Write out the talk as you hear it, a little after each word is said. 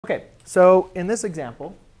OK, so in this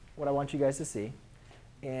example, what I want you guys to see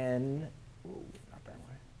not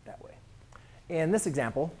that way. In this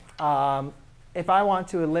example, if I want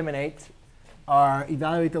to eliminate or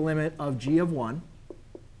evaluate the limit of g of 1,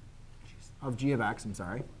 of g of x, I'm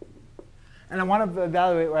sorry, and I want to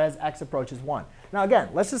evaluate where as x approaches 1. Now again,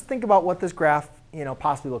 let's just think about what this graph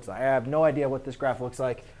possibly looks like. I have no idea what this graph looks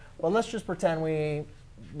like. But let's just pretend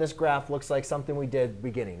this graph looks like something we did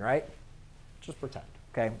beginning, right? Just pretend.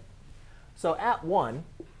 OK. So at 1,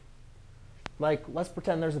 let's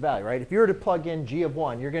pretend there's a value, right? If you were to plug in g of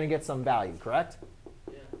 1, you're going to get some value, correct?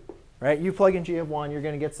 Yeah. Right? You plug in g of 1, you're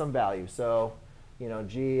going to get some value. So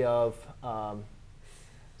g of,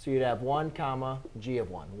 so you'd have 1 comma g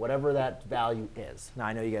of 1, whatever that value is. Now,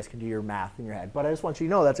 I know you guys can do your math in your head, but I just want you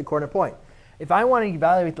to know that's a coordinate point. If I want to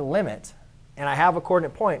evaluate the limit, and I have a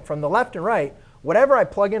coordinate point from the left and right, whatever I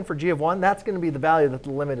plug in for g of 1, that's going to be the value that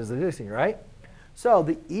the limit is existing, right? So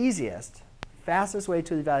the easiest, fastest way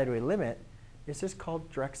to evaluate a limit is just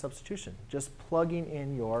called direct substitution, just plugging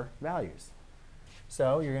in your values.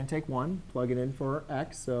 So you're going to take 1, plug it in for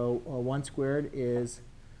x. So 1 squared is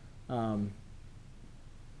 1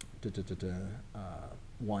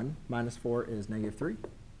 minus 4 is negative 3.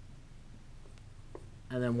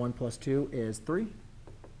 And then 1 plus 2 is 3.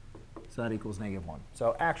 So that equals negative 1.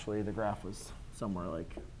 So actually, the graph was somewhere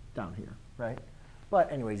like down here, right? But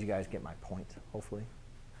anyways, you guys get my point, hopefully.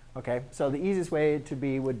 OK, so the easiest way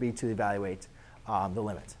would be to evaluate the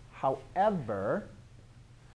limit. However,